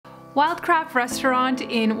Wildcraft restaurant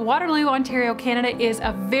in Waterloo, Ontario, Canada is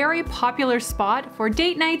a very popular spot for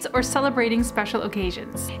date nights or celebrating special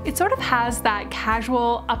occasions. It sort of has that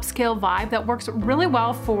casual upscale vibe that works really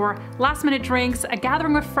well for last minute drinks, a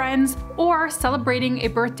gathering with friends, or celebrating a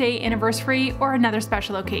birthday, anniversary, or another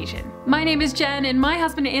special occasion. My name is Jen and my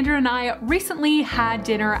husband Andrew and I recently had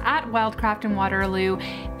dinner at Wildcraft in Waterloo,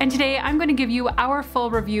 and today I'm going to give you our full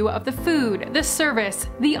review of the food, the service,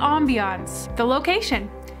 the ambiance, the location.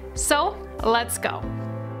 So let's go.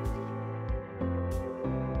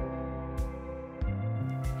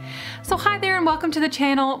 So hi there and welcome to the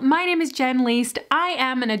channel. My name is Jen Least. I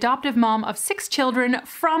am an adoptive mom of 6 children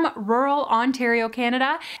from rural Ontario,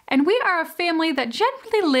 Canada, and we are a family that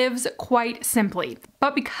generally lives quite simply.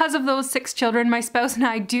 But because of those 6 children, my spouse and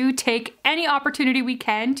I do take any opportunity we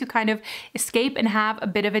can to kind of escape and have a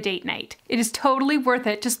bit of a date night. It is totally worth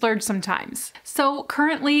it to splurge sometimes. So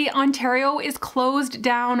currently Ontario is closed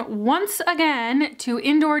down once again to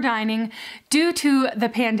indoor dining due to the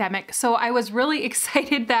pandemic. So I was really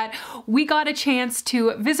excited that we got a chance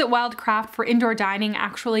to visit Wildcraft for indoor dining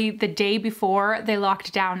actually the day before they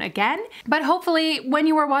locked down again. But hopefully when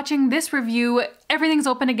you are watching this review, everything's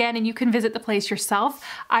open again and you can visit the place yourself.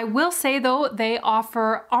 I will say though, they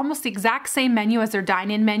offer almost the exact same menu as their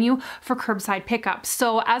dine-in menu for curbside pickup.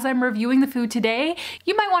 So as I'm reviewing the food today,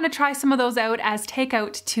 you might want to try some of those out as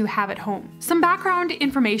takeout to have at home. Some background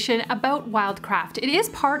information about Wildcraft. It is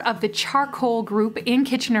part of the Charcoal Group in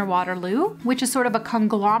Kitchener-Waterloo, which is sort of a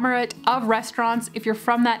conglomerate of restaurants. If you're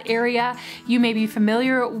from that area, you may be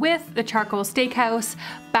familiar with the Charcoal Steakhouse,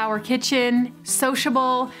 Bauer Kitchen,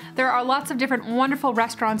 Sociable. There are lots of different wonderful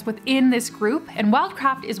restaurants within this group, and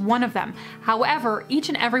Wildcraft is one of them. However, each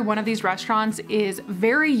and every one of these restaurants is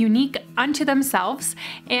very unique unto themselves,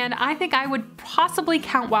 and I think I would possibly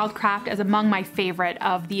count Wildcraft as among my favorite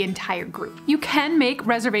of the entire group. You can make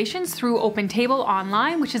reservations through OpenTable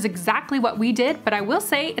online, which is exactly what we did, but I will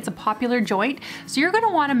say it's a popular joint, so you're going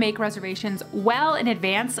to want to make reservations well in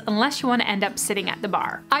advance unless you want to end up sitting at the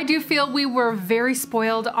bar. I do feel we were very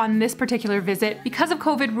spoiled on this particular visit. Because of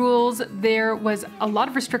COVID rules, there was a lot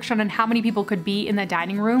of restriction on how many people could be in the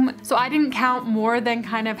dining room. So I didn't count more than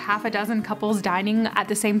kind of half a dozen couples dining at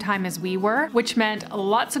the same time as we were, which meant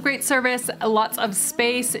lots of great service, lots of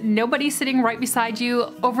space, nobody sitting right beside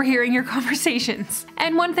you overhearing your conversations.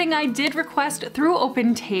 And one thing I did request through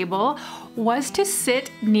OpenTable was to sit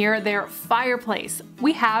near their fireplace.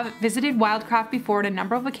 We have visited Wildcraft before on a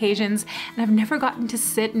number of occasions, and I've never gotten to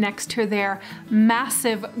sit next to their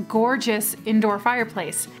massive, gorgeous indoor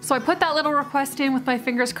fireplace. So I put that little request in with my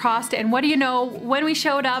fingers crossed, and what do you know, when we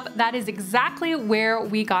showed up, that is exactly where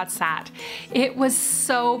we got sat. It was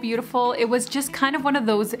so beautiful. It was just kind of one of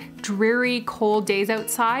those dreary, cold days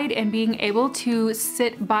outside, and being able to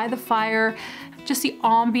sit by the fire, just the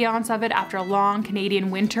ambiance of it after a long Canadian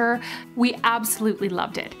winter, we absolutely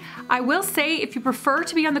loved it. I will say if you prefer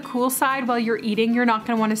to be on the cool side while you're eating, you're not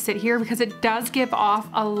going to want to sit here because it does give off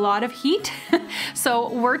a lot of heat.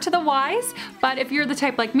 So word to the wise, but if you're the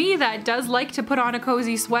type like me that does like to put on a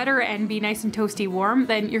cozy sweater and be nice and toasty warm,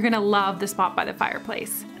 then you're going to love the spot by the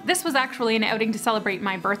fireplace. This was actually an outing to celebrate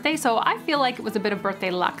my birthday, so I feel like it was a bit of birthday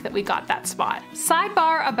luck that we got that spot.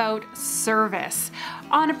 Sidebar about service.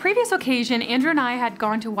 On a previous occasion, Andrew and I had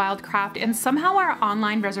gone to Wildcraft and somehow our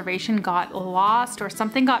online reservation got lost or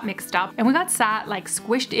something got mixed up and we got sat like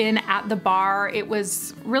squished in at the bar. It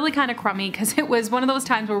was really kind of crummy because it was one of those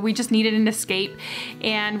times where we just needed an escape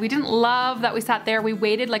and we didn't love that we sat there. We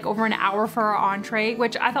waited like over an hour for our entree,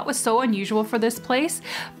 which I thought was so unusual for this place.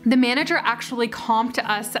 The manager actually comped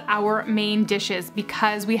us our main dishes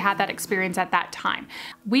because we had that experience at that time.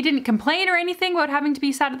 We didn't complain or anything about having to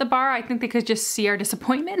be sat at the bar. I think they could just see our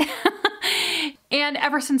disappointment. And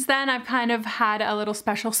ever since then, I've kind of had a little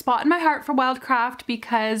special spot in my heart for Wildcraft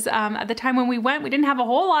because at the time when we went, we didn't have a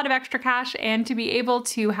whole lot of extra cash, and to be able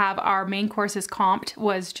to have our main courses comped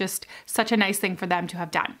was just such a nice thing for them to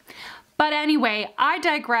have done. But anyway, I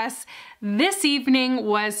digress. This evening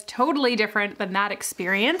was totally different than that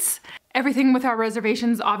experience. Everything with our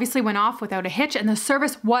reservations obviously went off without a hitch and the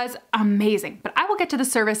service was amazing, but I will get to the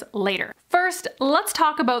service later. First, let's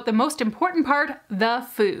talk about the most important part, the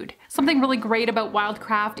food. Something really great about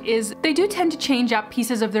Wildcraft is they do tend to change up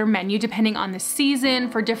pieces of their menu depending on the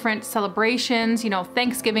season for different celebrations, you know,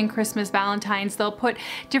 Thanksgiving, Christmas, Valentine's. They'll put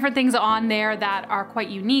different things on there that are quite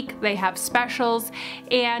unique. They have specials,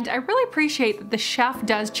 and I really appreciate that the chef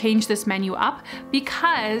does change this menu up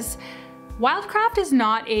because Wildcraft is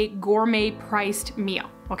not a gourmet priced meal.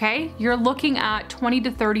 Okay, you're looking at $20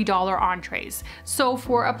 to $30 entrees. So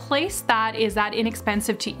for a place that is that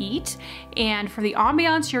inexpensive to eat and for the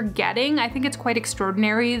ambiance you're getting, I think it's quite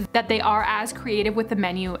extraordinary that they are as creative with the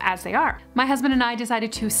menu as they are. My husband and I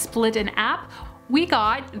decided to split an app. We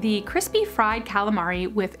got the crispy fried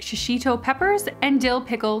calamari with shishito peppers and dill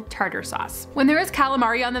pickle tartar sauce. When there is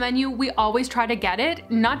calamari on the menu, we always try to get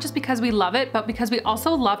it, not just because we love it, but because we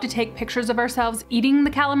also love to take pictures of ourselves eating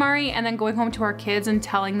the calamari and then going home to our kids and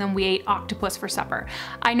telling them we ate octopus for supper.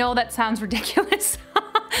 I know that sounds ridiculous.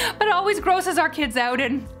 But it always grosses our kids out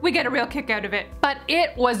and we get a real kick out of it. But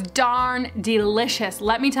it was darn delicious.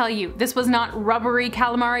 Let me tell you, this was not rubbery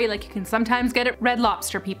calamari like you can sometimes get at Red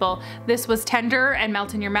Lobster, people. This was tender and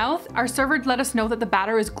melt in your mouth. Our server let us know that the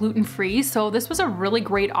batter is gluten-free, so this was a really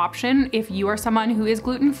great option if you are someone who is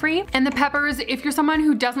gluten-free. And the peppers, if you're someone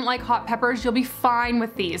who doesn't like hot peppers, you'll be fine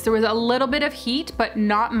with these. There was a little bit of heat, but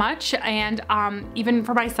not much. And even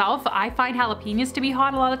for myself, I find jalapenos to be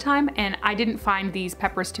hot a lot of time, and I didn't find these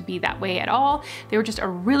peppers to be that way at all. They were just a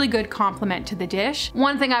really good complement to the dish.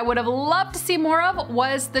 One thing I would have loved to see more of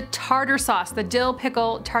was the tartar sauce, the dill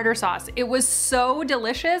pickle tartar sauce. It was so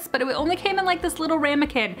delicious, but it only came in like this little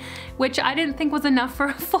ramekin, which I didn't think was enough for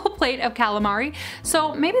a full plate of calamari.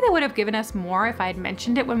 So maybe they would have given us more if I had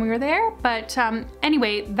mentioned it when we were there. But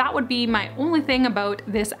anyway, that would be my only thing about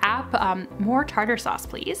this app. More tartar sauce,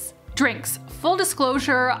 please. Drinks. Full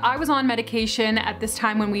disclosure, I was on medication at this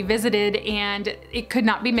time when we visited and it could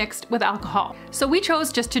not be mixed with alcohol. So we chose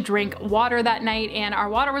just to drink water that night and our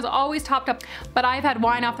water was always topped up. But I've had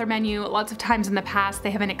wine off their menu lots of times in the past.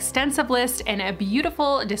 They have an extensive list and a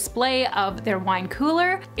beautiful display of their wine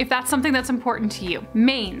cooler, if that's something that's important to you.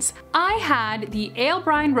 Mains. I had the Ale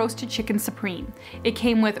Brine Roasted Chicken Supreme. It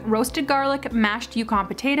came with roasted garlic, mashed Yukon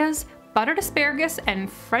potatoes, buttered asparagus,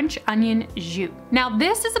 and French onion jus. Now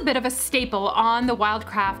this is a bit of a staple on the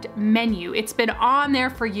Wildcraft menu. It's been on there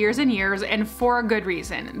for years and years and for a good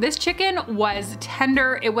reason. This chicken was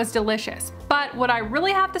tender, it was delicious. But what I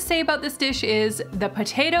really have to say about this dish is the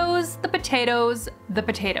potatoes, the potatoes, the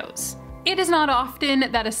potatoes. It is not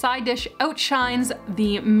often that a side dish outshines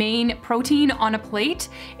the main protein on a plate,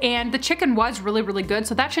 and the chicken was really, really good,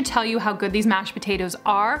 so that should tell you how good these mashed potatoes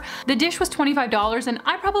are. The dish was $25, and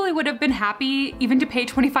I probably would have been happy even to pay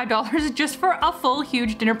 $25 just for a full,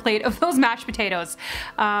 huge dinner plate of those mashed potatoes.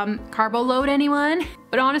 Carbo load, anyone?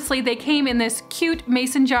 But honestly, they came in this cute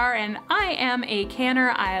mason jar, and I am a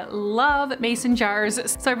canner. I love mason jars,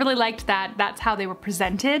 so I really liked that. That's how they were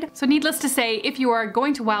presented. So needless to say, if you are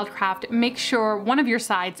going to Wildcraft, make sure one of your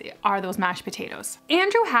sides are those mashed potatoes.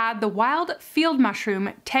 Andrew had the wild field mushroom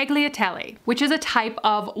tagliatelle, which is a type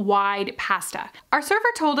of wide pasta. Our server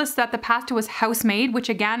told us that the pasta was house-made, which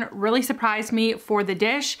again really surprised me for the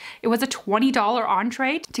dish. It was a $20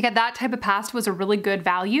 entree. To get that type of pasta was a really good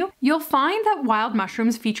value. You'll find that wild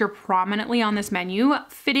mushrooms feature prominently on this menu,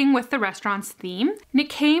 fitting with the restaurant's theme. And it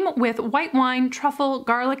came with white wine, truffle,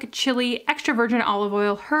 garlic, chili, extra virgin olive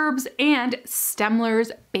oil, herbs, and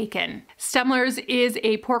Stemler's bacon. Stemler's is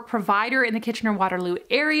a pork provider in the Kitchener-Waterloo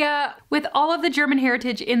area. With all of the German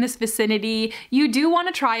heritage in this vicinity, you do want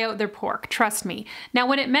to try out their pork, trust me. Now,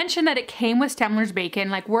 when it mentioned that it came with Stemler's bacon,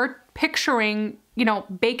 like we're picturing, you know,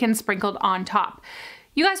 bacon sprinkled on top.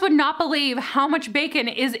 You guys would not believe how much bacon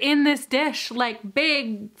is in this dish, like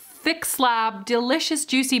big, thick slab, delicious,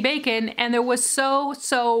 juicy bacon, and there was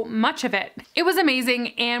so much of it. It was amazing,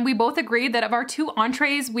 and we both agreed that of our two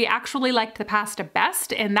entrees, we actually liked the pasta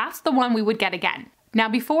best, and that's the one we would get again. Now,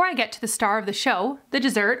 before I get to the star of the show, the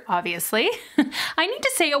dessert, obviously, I need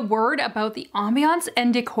to say a word about the ambiance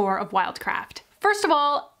and decor of Wildcraft. First of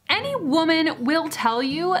all, any woman will tell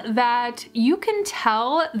you that you can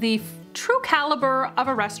tell the true caliber of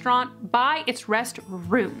a restaurant by its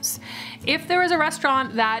restrooms. If there is a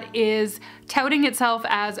restaurant that is touting itself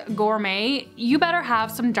as gourmet, you better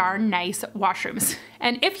have some darn nice washrooms.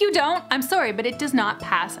 And if you don't, I'm sorry, but it does not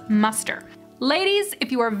pass muster. Ladies,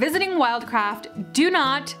 if you are visiting Wildcraft, do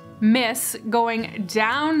not miss going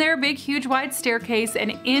down their big, huge, wide staircase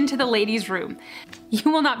and into the ladies' room.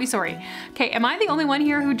 You will not be sorry. Okay, am I the only one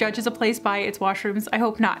here who judges a place by its washrooms? I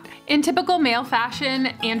hope not. In typical male fashion,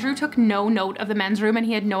 Andrew took no note of the men's room and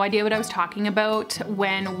he had no idea what I was talking about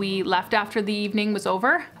when we left after the evening was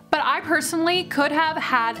over. But I personally could have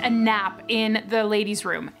had a nap in the ladies'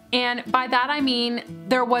 room. And by that I mean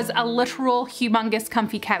there was a literal humongous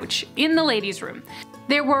comfy couch in the ladies' room.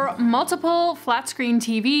 There were multiple flat screen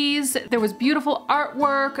TVs, there was beautiful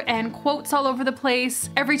artwork and quotes all over the place.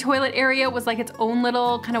 Every toilet area was like its own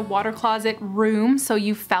little kind of water closet room, so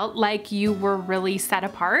you felt like you were really set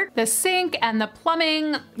apart. The sink and the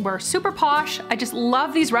plumbing were super posh. I just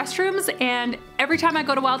love these restrooms, and every time I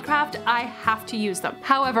go to Wildcraft, I have to use them.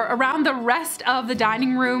 However, around the rest of the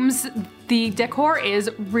dining rooms, the decor is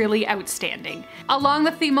really outstanding. Along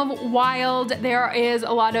the theme of wild, there is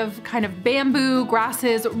a lot of kind of bamboo,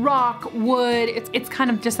 grasses, rock, wood. It's kind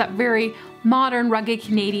of just that very modern, rugged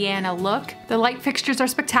Canadiana look. The light fixtures are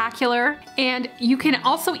spectacular, and you can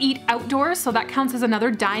also eat outdoors, so that counts as another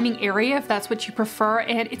dining area if that's what you prefer,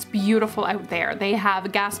 and it's beautiful out there. They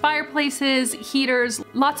have gas fireplaces, heaters,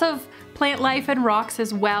 lots of plant life and rocks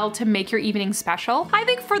as well to make your evening special. I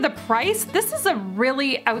think for the price, this is a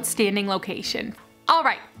really outstanding location. All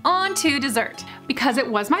right, on to dessert. Because it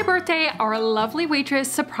was my birthday, our lovely waitress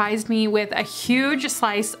surprised me with a huge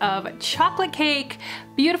slice of chocolate cake,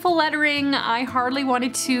 beautiful lettering. I hardly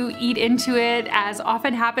wanted to eat into it, as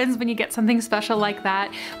often happens when you get something special like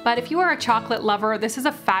that. But if you are a chocolate lover, this is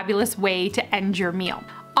a fabulous way to end your meal.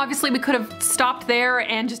 Obviously, we could have stopped there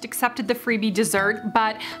and just accepted the freebie dessert,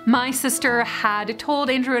 but my sister had told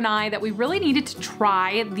Andrew and I that we really needed to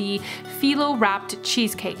try the Phyllo wrapped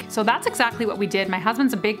cheesecake. So that's exactly what we did. My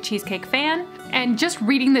husband's a big cheesecake fan, and just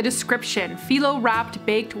reading the description, Phyllo wrapped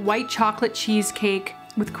baked white chocolate cheesecake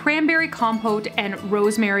with cranberry compote and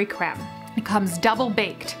rosemary creme. It comes double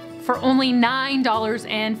baked for only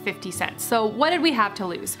 $9.50. So what did we have to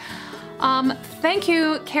lose? Thank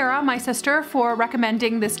you, Kara, my sister, for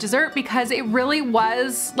recommending this dessert, because it really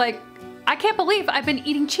was like, I can't believe I've been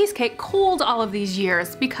eating cheesecake cold all of these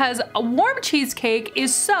years, because a warm cheesecake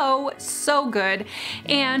is so good.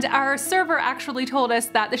 And our server actually told us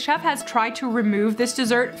that the chef has tried to remove this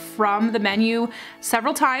dessert from the menu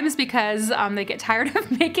several times because they get tired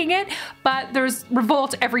of making it, but there's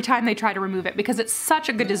revolt every time they try to remove it because it's such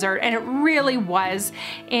a good dessert, and it really was.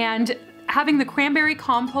 And having the cranberry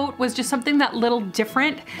compote was just something that little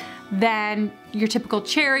different than your typical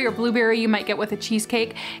cherry or blueberry you might get with a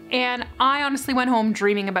cheesecake. And I honestly went home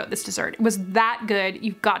dreaming about this dessert. It was that good.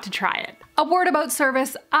 You've got to try it. A word about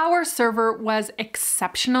service. Our server was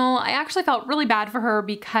exceptional. I actually felt really bad for her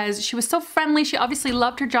because she was so friendly. She obviously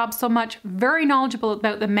loved her job so much, very knowledgeable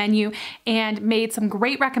about the menu, and made some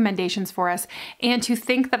great recommendations for us. And to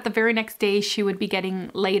think that the very next day she would be getting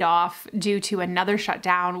laid off due to another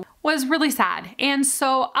shutdown was really sad. And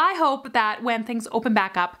so I hope that when things open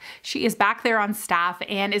back up, she is back there on staff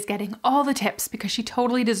and is getting all the tips, because she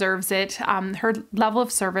totally deserves it. Her level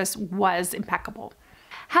of service was impeccable.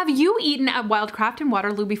 Have you eaten at Wildcraft in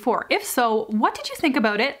Waterloo before? If so, what did you think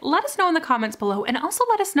about it? Let us know in the comments below, and also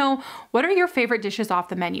let us know what are your favorite dishes off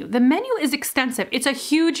the menu. The menu is extensive. It's a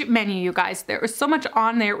huge menu, you guys. There is so much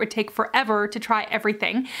on there. It would take forever to try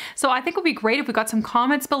everything. So I think it would be great if we got some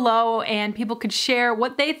comments below and people could share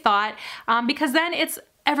what they thought, because then it's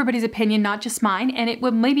everybody's opinion, not just mine, and it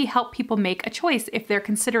would maybe help people make a choice if they're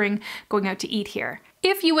considering going out to eat here.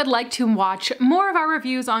 If you would like to watch more of our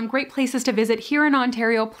reviews on great places to visit here in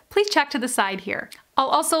Ontario, please check to the side here. I'll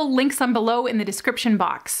also link some below in the description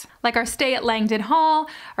box, like our stay at Langdon Hall,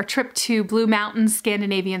 our trip to Blue Mountains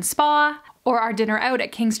Scandinavian Spa, or our dinner out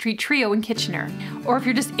at King Street Trio in Kitchener. Or if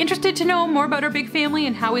you're just interested to know more about our big family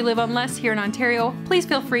and how we live on less here in Ontario, please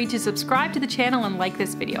feel free to subscribe to the channel and like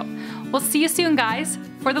this video. We'll see you soon, guys.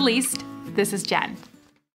 For the least, this is Jen.